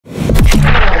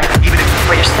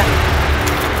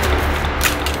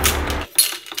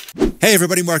Hey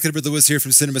everybody, Mark Edward Lewis here from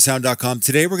CinemaSound.com.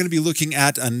 Today we're going to be looking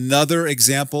at another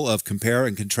example of compare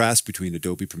and contrast between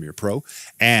Adobe Premiere Pro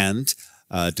and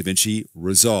Davinci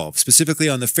Resolve, specifically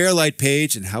on the Fairlight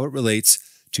page and how it relates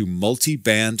to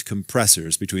multi-band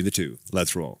compressors between the two.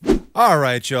 Let's roll. All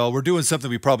right, y'all, we're doing something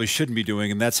we probably shouldn't be doing,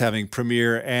 and that's having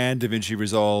Premiere and Davinci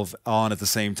Resolve on at the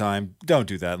same time. Don't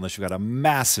do that unless you've got a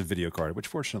massive video card, which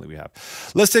fortunately we have.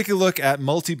 Let's take a look at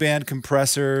multi-band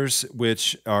compressors,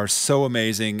 which are so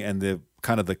amazing, and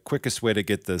the quickest way to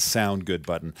get the sound good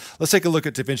button. Let's take a look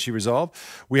at Davinci Resolve.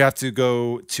 We want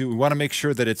to make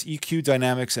sure that it's EQ,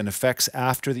 dynamics, and effects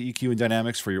after the EQ and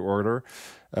dynamics for your order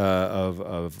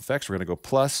of effects. We're going to go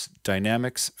plus,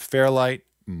 dynamics, Fairlight,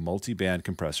 multi-band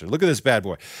compressor. Look at this bad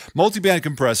boy. Multi-band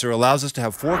compressor allows us to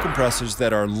have 4 compressors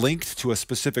that are linked to a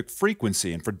specific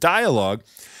frequency. And for dialogue,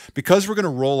 because we're going to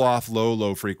roll off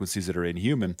low frequencies that are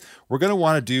inhuman, we're going to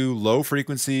want to do low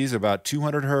frequencies, about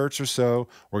 200 hertz or so.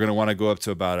 We're going to want to go up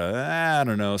to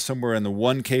about, somewhere in the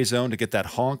 1K zone to get that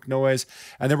honk noise.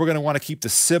 And then we're going to want to keep the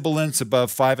sibilance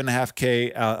above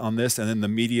 5.5K on this, and then the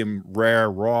medium,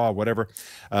 rare, raw, whatever,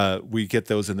 we get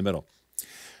those in the middle.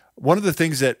 One of the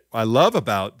things that I love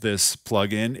about this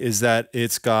plugin is that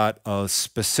it's got a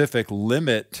specific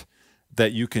limit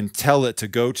that you can tell it to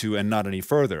go to and not any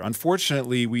further.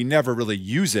 Unfortunately, we never really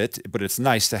use it, but it's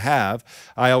nice to have.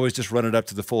 I always just run it up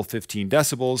to the full 15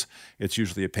 decibels. It's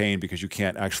usually a pain because you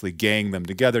can't actually gang them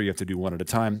together. You have to do one at a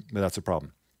time, but that's a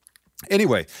problem.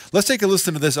 Anyway, let's take a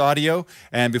listen to this audio,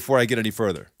 and before I get any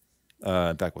further,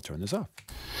 in fact, we'll turn this off.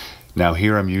 Now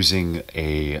here I'm using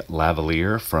a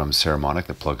lavalier from Ceramonic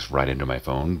that plugs right into my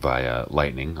phone via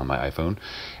Lightning on my iPhone,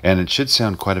 and it should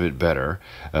sound quite a bit better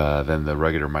than the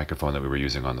regular microphone that we were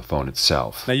using on the phone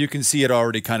itself. Now you can see it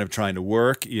already kind of trying to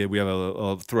work. We have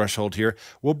a threshold here.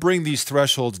 We'll bring these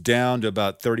thresholds down to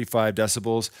about 35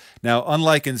 decibels. Now,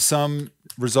 unlike in some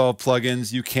Resolve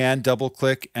plugins, you can double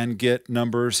click and get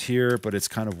numbers here, but it's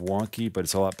kind of wonky, but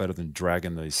it's a lot better than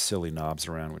dragging these silly knobs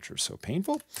around, which are so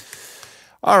painful.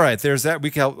 All right, there's that.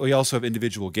 We also have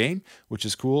individual gain, which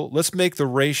is cool. Let's make the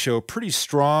ratio pretty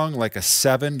strong, like a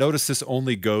 7. Notice this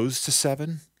only goes to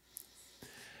 7.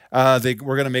 We're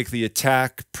going to make the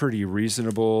attack pretty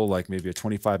reasonable, like maybe a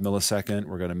 25 millisecond.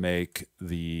 We're going to make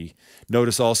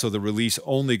notice also the release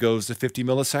only goes to 50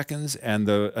 milliseconds, and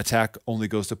the attack only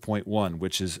goes to 0.1,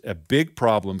 which is a big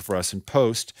problem for us in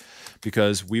post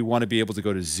because we want to be able to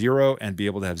go to 0 and be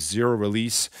able to have 0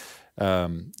 release.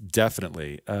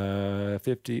 Definitely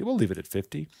 50. We'll leave it at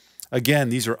 50. Again,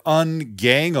 these are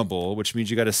ungangable, which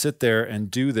means you got to sit there and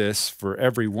do this for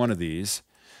every one of these,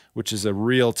 which is a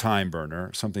real time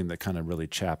burner, something that kind of really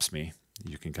chaps me.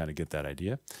 You can kind of get that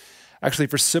idea. Actually,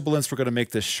 for sibilance, we're going to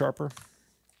make this sharper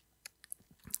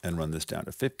and run this down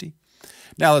to 50.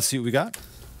 Now let's see what we got.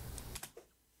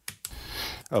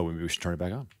 Oh, maybe we should turn it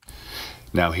back on.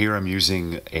 Now here I'm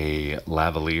using a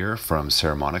lavalier from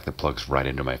Ceramonic that plugs right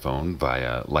into my phone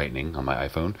via Lightning on my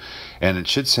iPhone, and it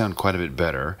should sound quite a bit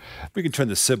better. We can turn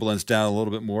the sibilance down a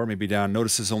little bit more, maybe down.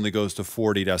 Notice this only goes to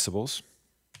 40 decibels.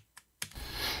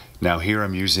 Now here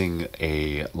I'm using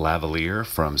a lavalier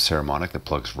from Ceramonic that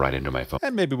plugs right into my phone.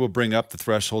 And maybe we'll bring up the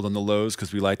threshold on the lows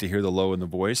because we like to hear the low in the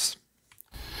voice.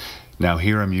 Now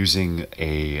here I'm using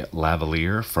a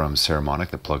lavalier from Ceramonic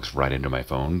that plugs right into my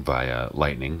phone via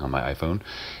Lightning on my iPhone,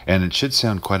 and it should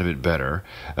sound quite a bit better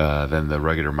than the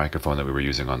regular microphone that we were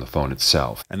using on the phone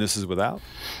itself. And this is without?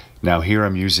 Now here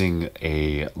I'm using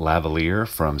a lavalier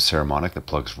from Ceramonic that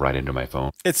plugs right into my phone.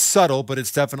 It's subtle, but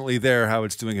it's definitely there, how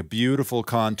it's doing a beautiful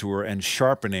contour and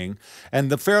sharpening.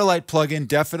 And the Fairlight plugin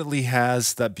definitely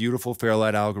has that beautiful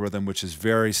Fairlight algorithm, which is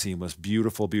very seamless,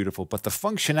 beautiful, beautiful. But the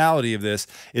functionality of this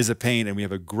is a pain, and we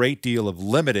have a great deal of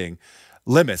limits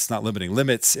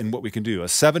in what we can do. A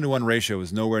 7-to-1 ratio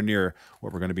is nowhere near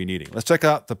what we're going to be needing. Let's check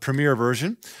out the Premiere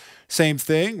version. Same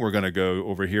thing. We're going to go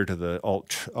over here to the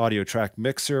audio track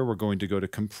mixer. We're going to go to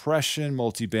compression,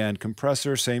 multi-band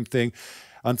compressor. Same thing.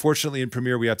 Unfortunately, in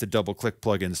Premiere, we have to double-click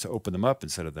plugins to open them up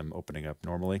instead of them opening up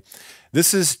normally.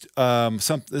 This is a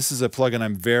plugin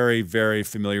I'm very, very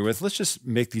familiar with. Let's just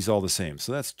make these all the same.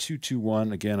 So that's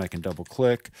 221. Again, I can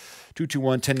double-click. 221,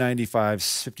 1095,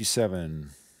 57,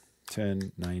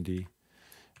 1090,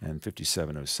 and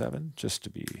 5707, just to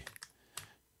be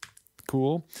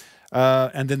cool.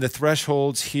 And then the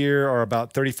thresholds here are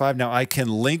about 35. Now I can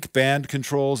link band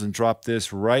controls and drop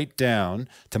this right down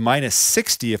to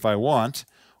 -60 if I want,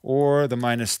 or the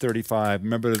 -35.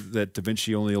 Remember that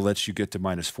Davinci only lets you get to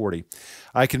 -40.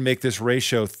 I can make this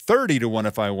ratio 30-to-1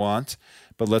 if I want,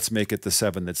 but let's make it the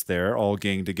 7 that's there, all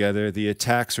gang together. The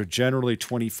attacks are generally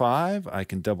 25. I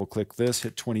can double click this,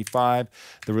 hit 25.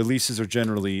 The releases are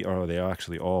generally, or they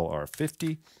actually all are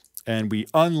 50. And we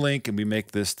unlink and we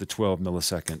make this the 12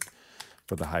 millisecond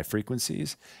for the high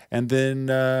frequencies. And then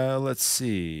let's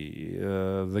see,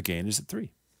 the gain is at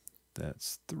 3.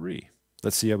 That's 3.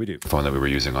 Let's see how we do. Phone that we were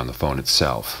using on the phone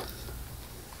itself.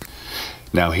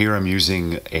 Now here I'm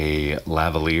using a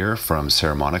lavalier from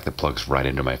Ceramonic that plugs right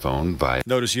into my phone via...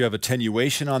 Notice you have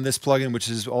attenuation on this plugin, which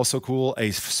is also cool.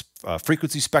 A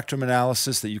frequency spectrum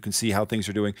analysis that you can see how things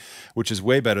are doing, which is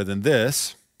way better than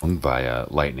this. Via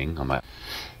lightning on my...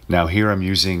 Now here I'm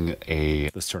using a...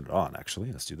 Let's turn it on,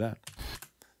 actually. Let's do that.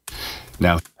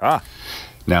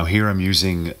 Now here I'm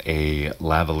using a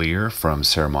lavalier from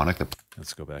Ceramonic that...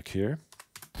 Let's go back here.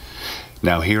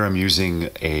 Now here I'm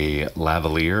using a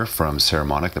lavalier from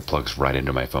Ceramonic that plugs right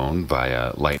into my phone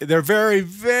via light. They're very,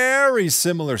 very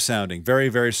similar sounding. Very,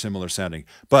 very similar sounding.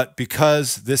 But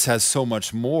because this has so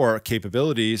much more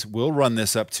capabilities, we'll run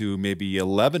this up to maybe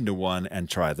 11-to-1 and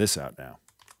try this out now.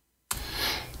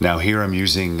 Now here I'm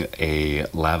using a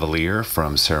lavalier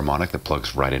from Ceramonic that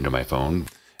plugs right into my phone.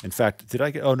 In fact, did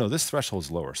I get... Oh, no, this threshold's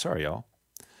lower. Sorry, y'all.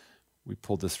 We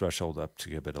pulled this threshold up to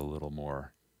give it a little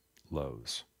more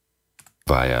lows.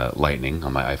 Via lightning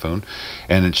on my iPhone,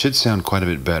 and it should sound quite a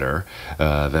bit better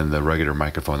than the regular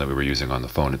microphone that we were using on the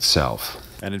phone itself.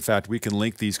 And in fact, we can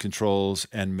link these controls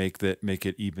and make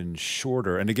it even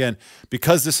shorter. And again,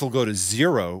 because this will go to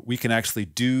 0, we can actually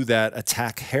do that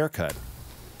attack haircut.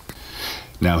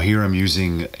 Now here I'm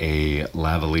using a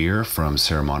lavalier from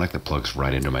Ceramonic that plugs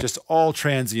right into my... Just all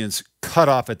transients cut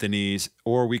off at the knees,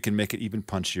 or we can make it even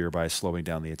punchier by slowing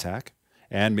down the attack.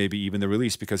 And maybe even the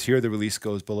release, because here the release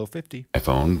goes below 50.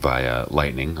 iPhone via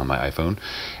lightning on my iPhone,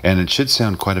 and it should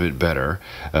sound quite a bit better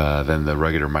than the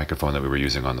regular microphone that we were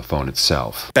using on the phone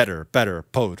itself. Better,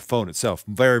 phone itself.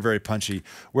 Very, very punchy.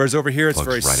 Whereas over here, it's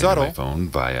very subtle. Into my phone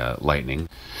via lightning.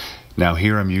 Now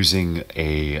here I'm using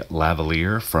a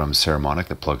lavalier from Ceramonic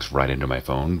that plugs right into my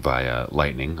phone via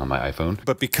lightning on my iPhone.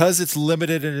 But because it's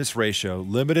limited in its ratio,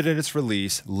 limited in its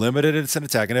release, limited in its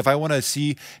attack, and if I want to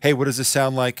see, hey, what does this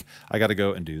sound like? I got to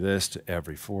go and do this to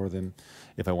every 4 of them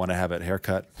if I want to have it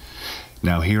haircut.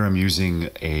 Now here I'm using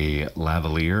a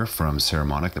lavalier from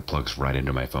Ceramonic that plugs right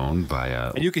into my phone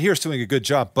via... And you can hear it's doing a good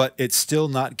job, but it's still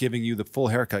not giving you the full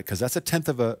haircut because that's a tenth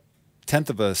of a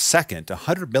second.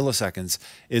 100 milliseconds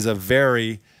is a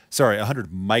 100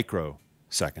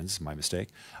 microseconds, my mistake.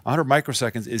 100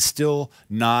 microseconds is still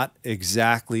not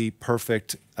exactly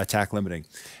perfect attack limiting.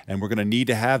 And we're going to need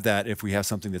to have that if we have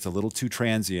something that's a little too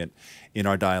transient in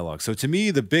our dialogue. So to me,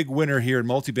 the big winner here in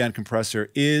multiband compressor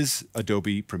is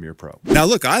Adobe Premiere Pro. Now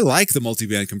look, I like the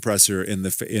multiband compressor in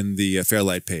the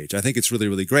Fairlight page. I think it's really,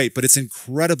 really great, but it's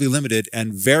incredibly limited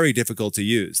and very difficult to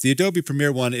use. The Adobe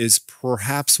Premiere one is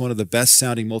perhaps one of the best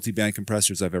sounding multiband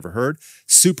compressors I've ever heard.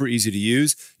 Super easy to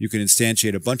use. You can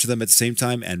instantiate a bunch of them at the same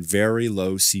time and very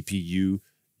low CPU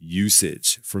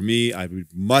usage. For me, I would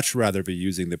much rather be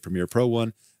using the Premiere Pro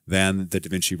one than the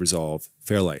Davinci Resolve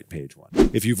Fairlight page one.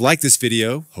 If you've liked this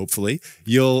video, hopefully,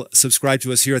 you'll subscribe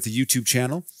to us here at the YouTube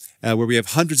channel, where we have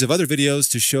hundreds of other videos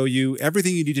to show you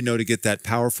everything you need to know to get that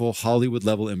powerful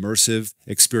Hollywood-level immersive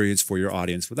experience for your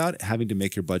audience without having to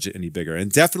make your budget any bigger.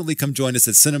 And definitely come join us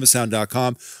at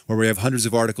cinemasound.com, where we have hundreds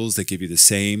of articles that give you the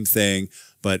same thing,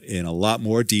 but in a lot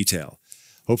more detail.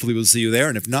 Hopefully we'll see you there,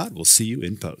 and if not, we'll see you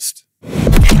in post. Even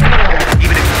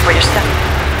if it's for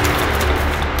yourself.